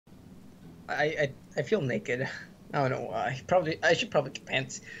I feel naked. I don't know why. I should probably get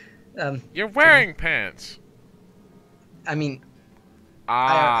pants. You're wearing pants. I mean,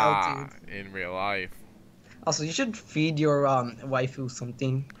 I'll do. In real life. Also, you should feed your waifu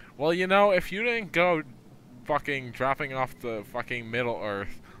something. Well, you know, if you didn't go fucking dropping off the fucking Middle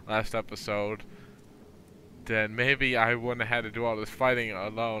Earth last episode, then maybe I wouldn't have had to do all this fighting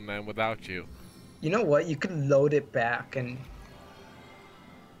alone and without you. You know what? You could load it back and.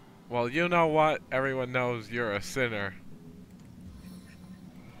 Well, you know what? Everyone knows you're a sinner.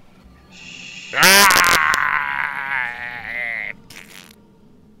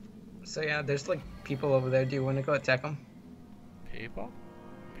 So yeah, there's like people over there. Do you want to go attack them? People?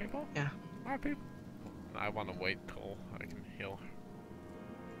 People? Yeah. Why people? I want to wait till I can heal.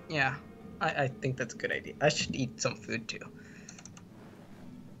 Yeah, I think that's a good idea. I should eat some food too.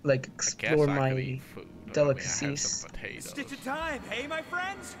 Like explore my delicacies. Stitch of time, hey my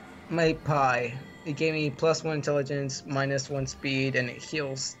friends? My pie. It gave me +1 intelligence, -1 speed, and it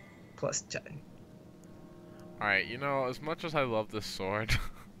heals +10. Alright, you know, as much as I love this sword,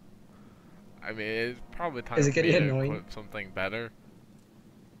 I mean, it's probably time for me to equip something better.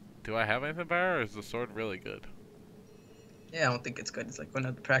 Do I have anything better, or is the sword really good? Yeah, I don't think it's good. It's like one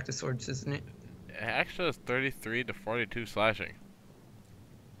of the practice swords, isn't it? It actually has 33 to 42 slashing.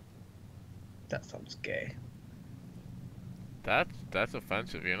 That sounds gay. That's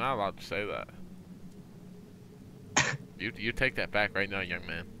offensive. You're not allowed to say that. You take that back right now, young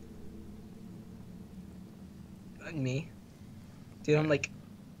man. Me? Dude, I'm like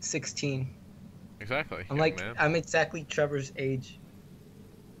 16. Exactly. I'm exactly Trevor's age.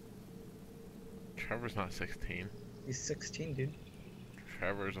 Trevor's not 16. He's 16, dude.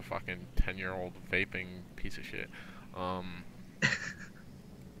 Trevor's a fucking 10-year-old vaping piece of shit.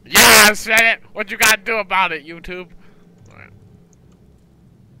 Yeah, I said it! What you gotta do about it, YouTube? Alright.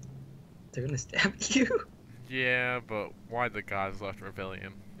 They're gonna stab you? Yeah, but why the gods left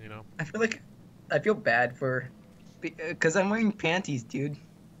rebellion, you know? I feel bad for... Because I'm wearing panties, dude.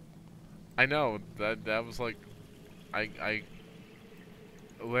 I know, that was like...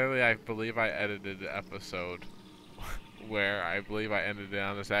 Literally, I believe I edited the episode where I believe I ended it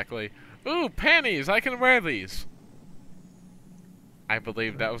on exactly, ooh, panties! I can wear these! I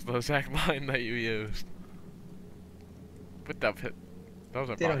believe that was the exact line that you used. Put that pit. Those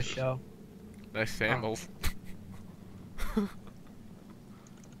are they boxes. Don't show. Nice sandals. Oh.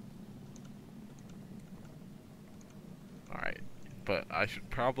 Alright, but I should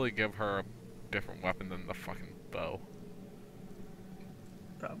probably give her a different weapon than the fucking bow.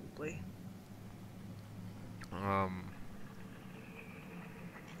 Probably.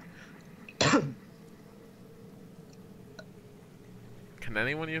 Can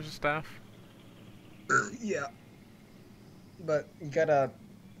anyone use a staff? Yeah. But you gotta,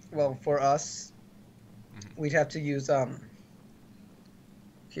 well, for us, we'd have to use,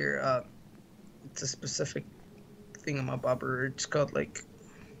 here, it's a specific thingamabobber. It's called, like,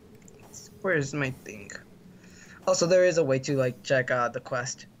 where's my thing? Also, there is a way to, like, check, the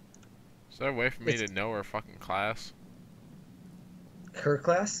quest. Is there a way for me to know her fucking class? Her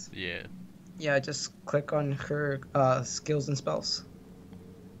class? Yeah. Yeah, just click on her, skills and spells.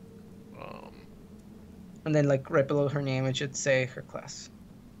 And then, like, right below her name, it should say her class.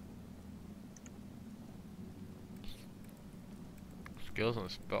 Skills and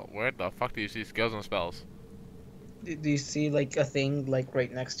spells? Where the fuck do you see skills and spells? Do you see, like, a thing, like,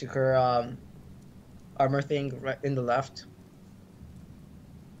 right next to her, armor thing right in the left?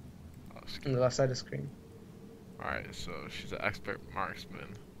 On the left side of the screen. Alright, so she's an expert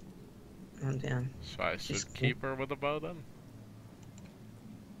marksman. Oh, damn. So I should keep her with a bow then?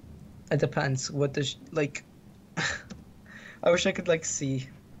 It depends. What does like? I wish I could like see.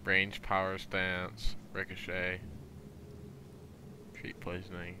 Range, power stance, ricochet, treat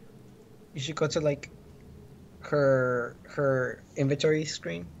poisoning. You should go to like her inventory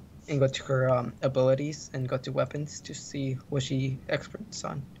screen and go to her abilities and go to weapons to see what she experts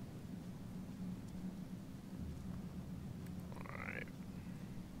on. Alright.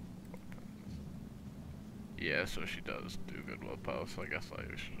 Yeah, so she does do good with bow, so I guess I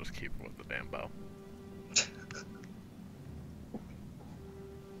should just keep her with the damn bow.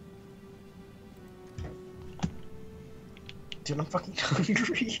 Dude, I'm fucking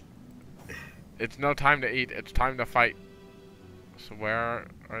hungry. It's no time to eat, it's time to fight. So where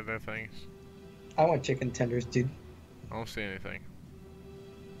are there things? I want chicken tenders, dude. I don't see anything.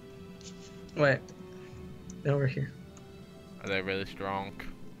 Wait. They're over here. Are they really strong?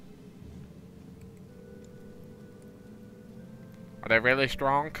 Are they really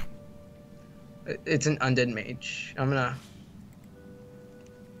strong? It's an undead mage. I'm gonna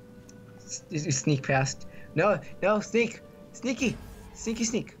You sneak past. No, sneak. Sneak.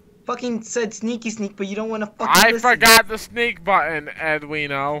 Fucking said sneak, but you don't want to fucking I listen. forgot the sneak button,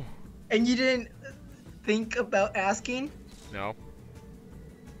 Edwino. And you didn't think about asking? No.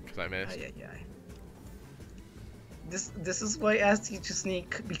 Because I missed. Yeah. This is why I asked you to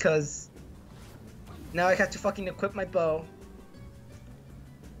sneak, because now I have to fucking equip my bow.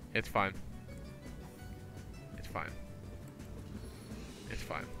 It's fine. It's fine. It's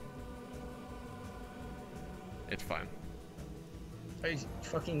fine. It's fine. Are you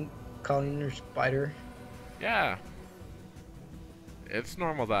fucking calling her spider? Yeah. It's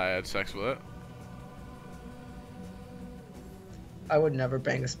normal that I had sex with it. I would never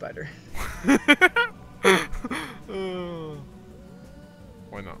bang a spider.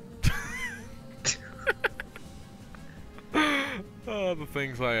 Why not? Oh, the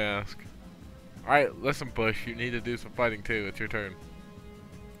things I ask. Alright, listen, Bush, you need to do some fighting too. It's your turn.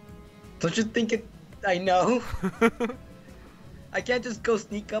 Don't you think it... I know. I can't just go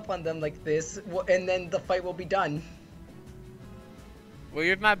sneak up on them like this, and then the fight will be done. Well,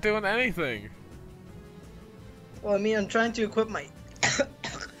 you're not doing anything. Well, I mean, I'm trying to equip my...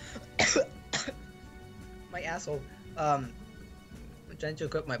 my asshole. I'm trying to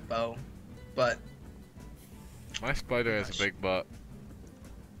equip my bow, but... My spider has a big butt.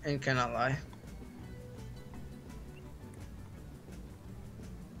 And cannot lie.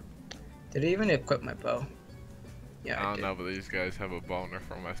 Did I even equip my bow? Yeah, I don't did. know, but these guys have a boner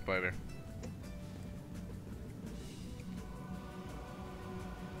from my spider.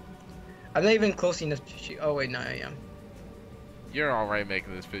 I'm not even close enough to shoot. Oh wait, no, I am. You're alright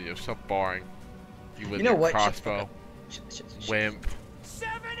making this video so boring. You with You know your what? crossbow. Shit. Wimp.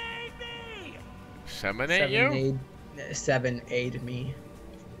 7-8 me! Seminate you? 7-8 me.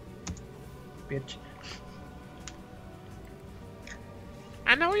 Bitch.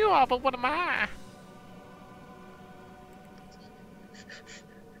 I know you are, but what am I?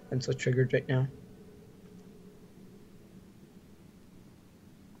 I'm so triggered right now.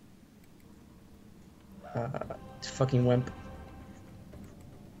 Fucking wimp.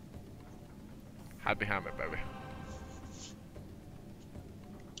 Hide behind me, baby.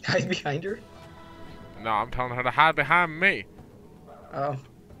 Hide behind her? No, I'm telling her to hide behind me. Oh.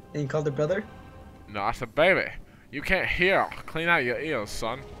 And you called her brother? No, I said, baby, you can't hear. Clean out your ears,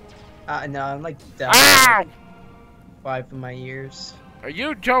 son. No, I'm like deaf. Ow! 5 of my ears. Are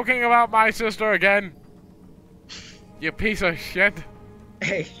you joking about my sister again? You piece of shit.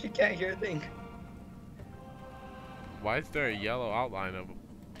 Hey, she can't hear a thing. Why is there a yellow outline of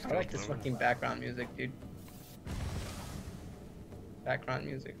I like this fucking background music, dude. Background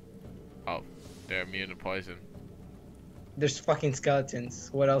music. Oh, they're immune to poison. There's fucking skeletons.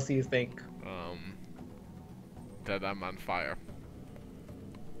 What else do you think? That I'm on fire.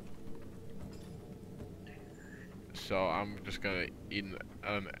 So I'm just gonna eat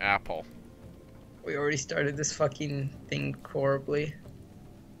an apple. We already started this fucking thing horribly.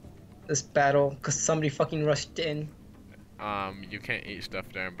 This battle, cause somebody fucking rushed in. You can't eat stuff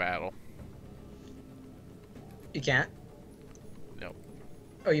during battle. You can't? Nope.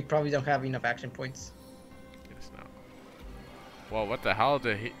 Oh, you probably don't have enough action points. It's not. Whoa, what the hell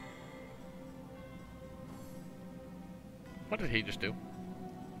did he... What did he just do?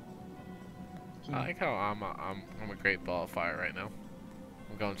 I like how I'm a great ball of fire right now.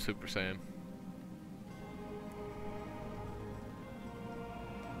 I'm going Super Saiyan.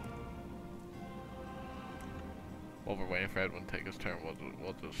 While we're waiting for Edwin to take his turn,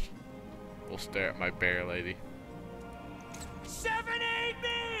 we'll stare at my bear lady. 7-8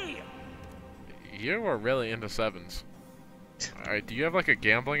 me! You were really into sevens. Alright, do you have like a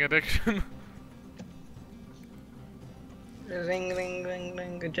gambling addiction? Ring, ring, ring,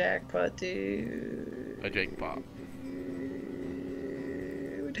 ring, a jackpot, dude. A Jake pop.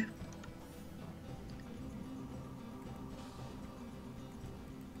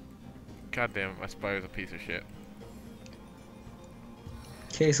 God damn it, my spider's a piece of shit.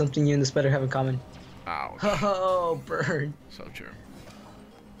 Okay, something you and the spider have in common. Ouch. Oh, burn. So true.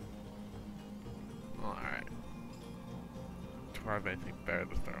 Alright. Do I have anything better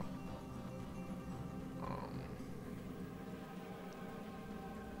to throw?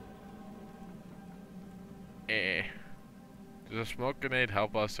 Does a smoke grenade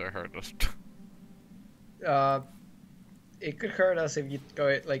help us or hurt us? It could hurt us if you throw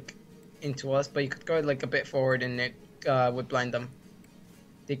it like into us, but you could throw it like a bit forward and it would blind them.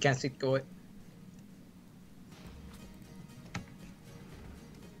 They can't see through it.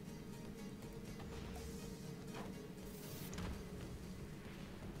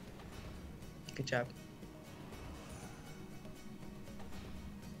 Good job.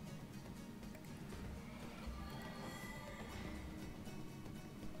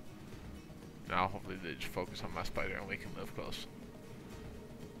 Now, hopefully they just focus on my spider and we can live close.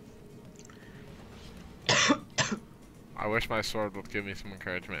 I wish my sword would give me some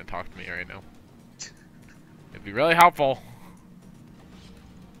encouragement and talk to me right now. It'd be really helpful.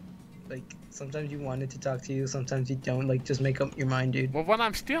 Like, sometimes you want it to talk to you, sometimes you don't. Like, just make up your mind, dude. Well, when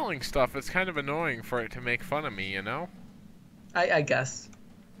I'm stealing stuff, it's kind of annoying for it to make fun of me, you know? I guess.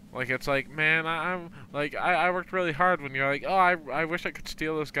 Like, it's like, man, I worked really hard when you're like, oh, I wish I could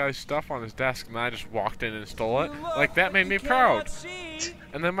steal this guy's stuff on his desk, and I just walked in and stole it. Like, that made me proud.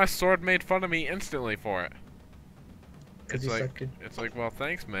 And then my sword made fun of me instantly for it. It's like, well,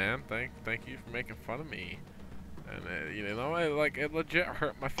 thanks, man. Thank you for making fun of me. And, you know, it legit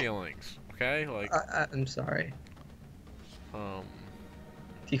hurt my feelings, okay? Like, I'm sorry. Do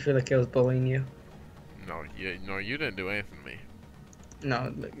you feel like I was bullying you? No, you didn't do anything to me.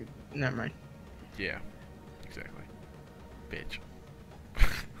 No, like, never mind. Yeah, exactly. Bitch.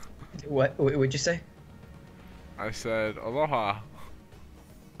 What'd you say? I said, aloha.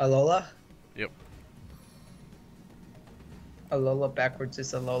 Alola? Yep. Alola backwards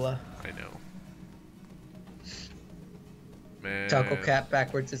is Alola. I know. Man. Taco Cat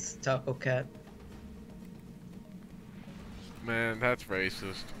backwards is Taco Cat. Man, that's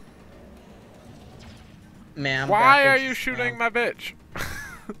racist. Ma'am. Why are you shooting my bitch?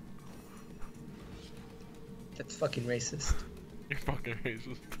 That's fucking racist. You're fucking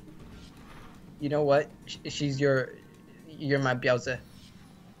racist. You know what? You're my Biaozi.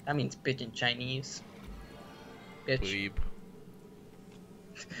 That means bitch in Chinese. Bitch. Weeb.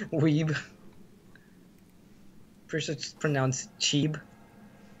 Weeb. Pretty sure it's pronounced cheeb.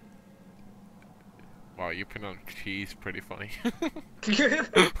 Wow, you pronounce cheese pretty funny.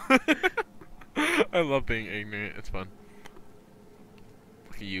 I love being ignorant. It's fun.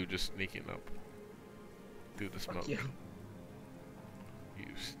 Look at you just sneaking up through the smoke. You. You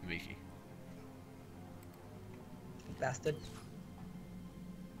sneaky Bastard.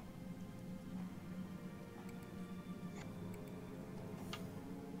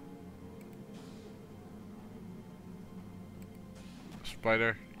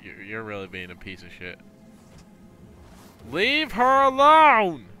 Spider, you're really being a piece of shit. Leave her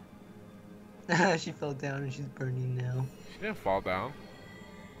alone! She fell down and she's burning now. She didn't fall down.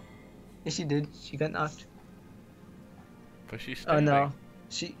 Yeah, she did. She got knocked. But she's Oh standing. no.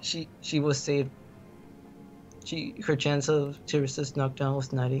 She was saved. Her chance to resist knockdown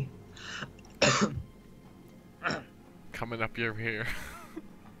was 90. Coming up your rear.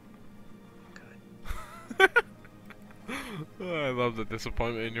 Oh, I love the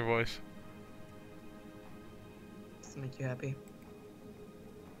disappointment in your voice. Does it make you happy?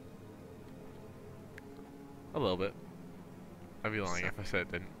 A little bit. I'd be lying if I said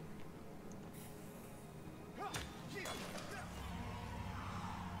it didn't.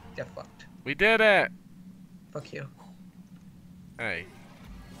 Get fucked. We did it! Fuck you. Hey.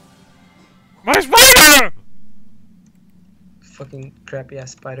 My spider! Fucking crappy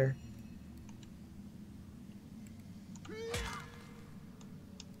ass spider.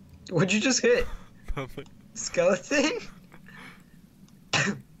 What'd you just hit? Nothing. Skeleton?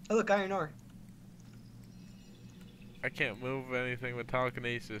 Oh look, iron ore. I can't move anything with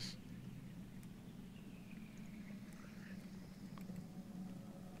telekinesis.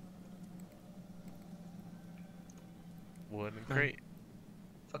 Wooden crate.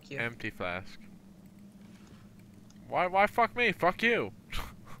 Fuck you. Empty flask. Why fuck me? Fuck you.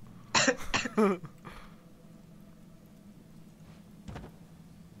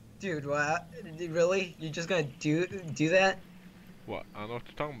 Dude, what? Really? You're just gonna do that? What? I don't know what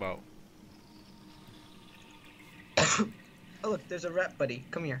you're talking about. Oh look, there's a rat buddy.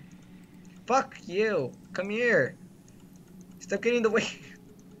 Come here. Fuck you. Come here. Stop getting in the way.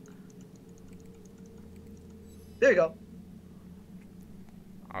 There you go.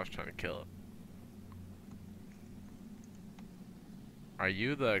 I was trying to kill it. Are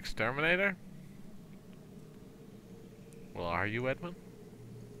you the exterminator? Well, are you, Edwin?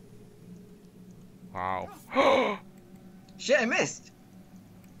 Wow. Shit, I missed.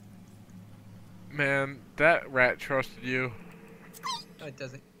 Man, that rat trusted you. No, it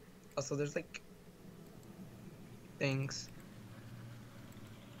doesn't. Also, there's like things.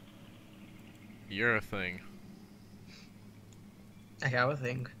 You're a thing. I have a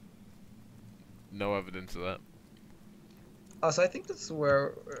thing. No evidence of that. Also, I think this is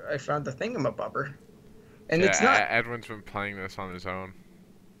where I found the thingamabobber. And Yeah, it's not. Edwin's been playing this on his own.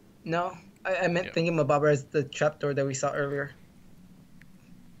 No, I meant Yeah. thingamabobber as the trapdoor that we saw earlier.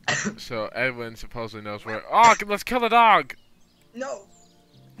 So Edwin supposedly knows where. Oh, let's kill the dog! No!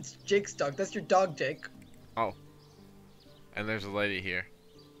 It's Jake's dog. That's your dog, Jake. Oh. And there's a lady here.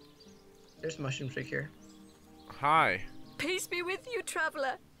 There's mushrooms right here. Hi. Peace be with you,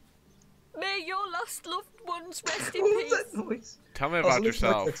 traveller. May your lost loved ones rest in What was peace. that noise? Tell me Also, about listen to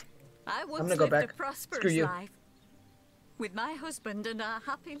yourself. this. I once gonna go lived a back. prosperous Screw you. life with my husband and our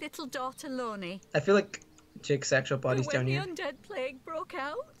happy little daughter Lonnie. I feel like Jake's actual body's But when down the here. undead plague broke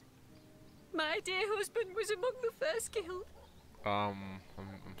out, my dear husband was among the first killed. I'm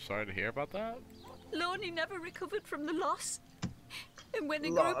sorry to hear about that. Lonnie never recovered from the loss. And when a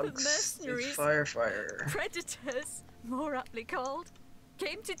group of Logs. mercenaries, It's fire. predators, more aptly called,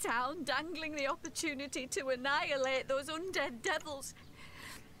 came to town dangling the opportunity to annihilate those undead devils,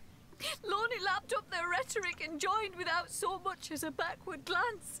 Lonnie lapped up their rhetoric and joined without so much as a backward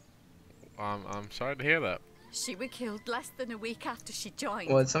glance. I'm sorry to hear that. She was killed less than a week after she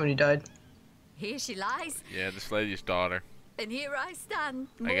joined. What? Somebody died? Here she lies, Yeah, this lady's daughter. and here I stand.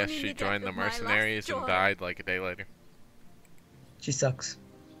 I guess mourning she the joined death the of my last mercenaries and joy. died like a day later. She sucks.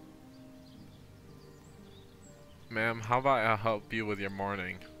 Ma'am, how about I help you with your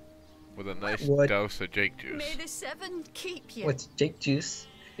morning? With a nice What? dose of Jake juice. May the seven keep you. What's Jake juice?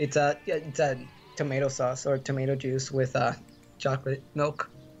 It's a tomato sauce or tomato juice with chocolate milk.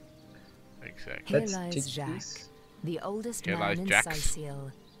 Exactly. Here That's lies Jake Jack, juice. the oldest Here man lies in Jax.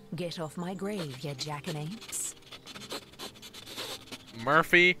 Sicil. Get off my grave, you jackanapes.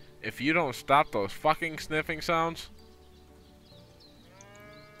 Murphy, if you don't stop those fucking sniffing sounds.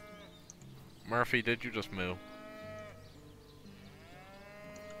 Murphy, did you just moo?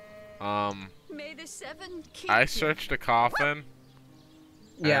 May the seven keep I you. searched the coffin.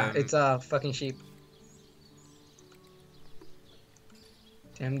 Yeah, And- it's a fucking sheep.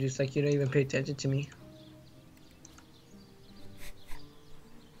 Damn, just like you don't even pay attention to me.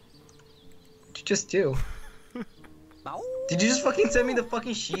 What'd you just do? Did you just fucking send me the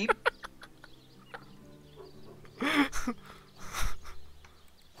fucking sheep?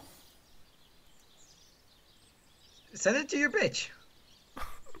 Send it to your bitch.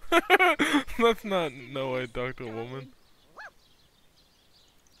 That's not no way to talk to a woman.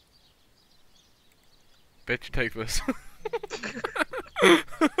 Bitch, take this.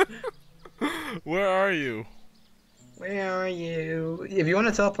 Where are you? Where are you? If you want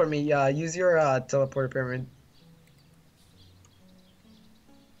to teleport me, use your teleporter pyramid.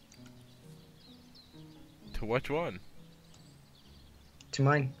 To which one? To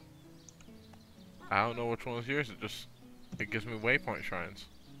mine. I don't know which one is yours. It gives me waypoint shrines.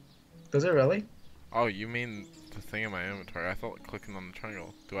 Does it really? Oh, you mean the thing in my inventory? I thought clicking on the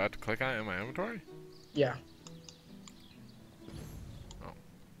triangle. Do I have to click on it in my inventory? Yeah.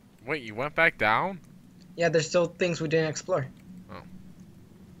 Wait, you went back down? Yeah, there's still things we didn't explore.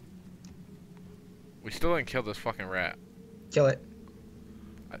 We still didn't kill this fucking rat. Kill it.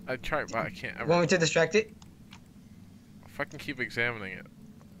 I tried, but I can't ever. Want me to distract it? I fucking keep examining it.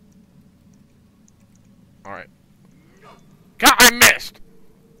 Alright. God, I missed!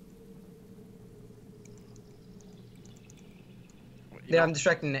 You Yeah, know, I'm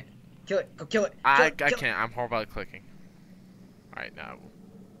distracting it. Kill it. Go kill it. I Kill it. can't. I'm horrible at clicking. Alright, now.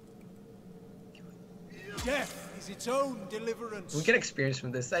 Death is its own deliverance. We get experience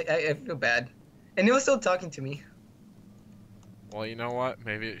from this. I feel bad. And he was still talking to me. Well, you know what?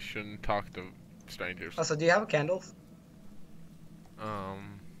 Maybe it shouldn't talk to strangers. Also, do you have a candle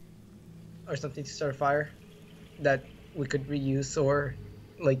Um. or something to start a fire that we could reuse or,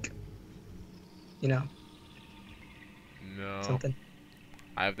 like, you know, No. something?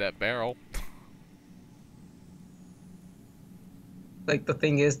 I have that barrel. Like, the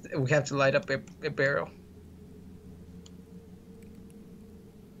thing is, we have to light up a barrel.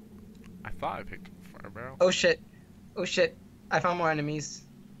 I thought I picked up a fire barrel. Oh shit. Oh shit. I found more enemies.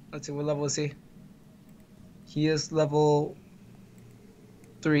 Let's see, what level is he? He is level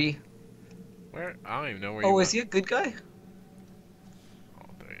 3. Where? I don't even know where you Oh, went. is he a good guy? Oh,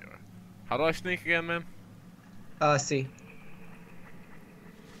 there you are. How do I sneak again, man? C.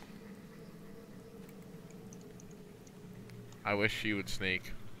 I wish she would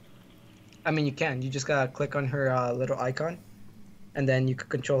sneak. I mean, you can. You just gotta click on her little icon, and then you can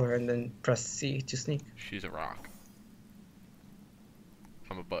control her, and then press C to sneak. She's a rock.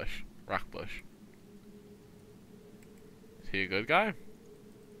 I'm a bush. Rock bush. Is he a good guy?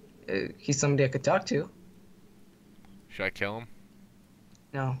 He's somebody I could talk to. Should I kill him?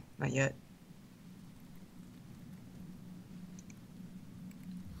 No, not yet.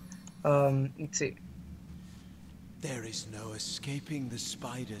 Let's see. There is no escaping the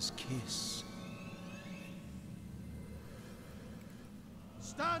spider's kiss.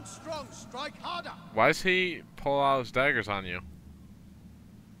 Stand strong, strike harder. Why does he pull out his daggers on you?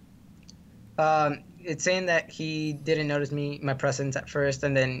 It's saying that he didn't notice my presence at first,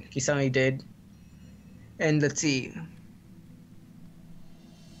 and then he suddenly did. And let's see.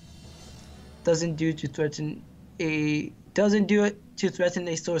 Doesn't do it to threaten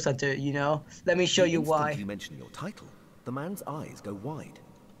a source hunter, you know? Let me show The you instant why. you mention your title, the man's eyes go wide.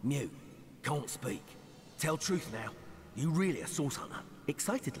 Mute. Can't speak. Tell truth now. You really a source hunter?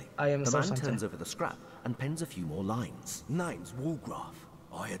 Excitedly, I am a the source man hunter. turns over the scrap and pens a few more lines. Name's Walgraf.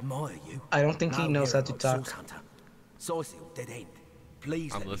 I admire you. I don't think he No knows how hero to like talk. Source hunter. Sourcehill, dead end.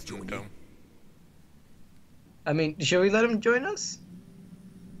 Please I'm let me listening join to you. him. I mean, should we let him join us?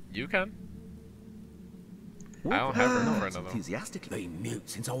 You can. I don't have room for Nods another one. enthusiastically. Been mute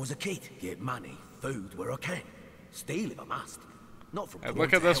since I was a kid. Get money, food where I can. Steal if I must. Not from Hey, Claude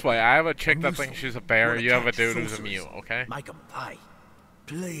look at to this help way. me. I have a chick I'm that useful. thinks she's a bear. Wanna You have a catch dude who's a sorcerers. mute, okay? Make 'em pay.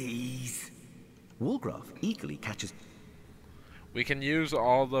 Please. Walgraf eagerly catches. We can use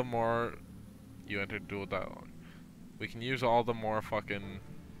all the more... You entered dual dialogue. We can use all the more fucking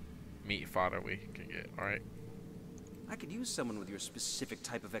meat fodder we can get, alright? I could use someone with your specific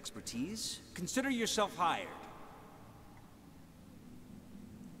type of expertise. Consider yourself hired.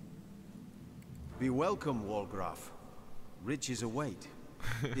 Be welcome, Walgraf. Riches await,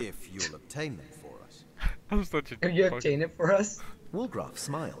 if you'll obtain them for us. I'm such a Can you fucking- obtain it for us? Walgraf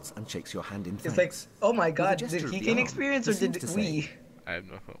smiles and shakes your hand in It's like, thanks. oh my With a god, gesture did of he the gain arm, experience he or seems did to we? say, I have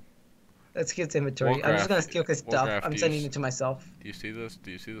no clue. Let's get to inventory. I'm just gonna steal his stuff. Warcraft, I'm do you sending s- it to myself. Do you see this?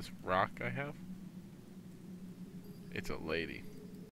 Do you see this rock I have? It's a lady.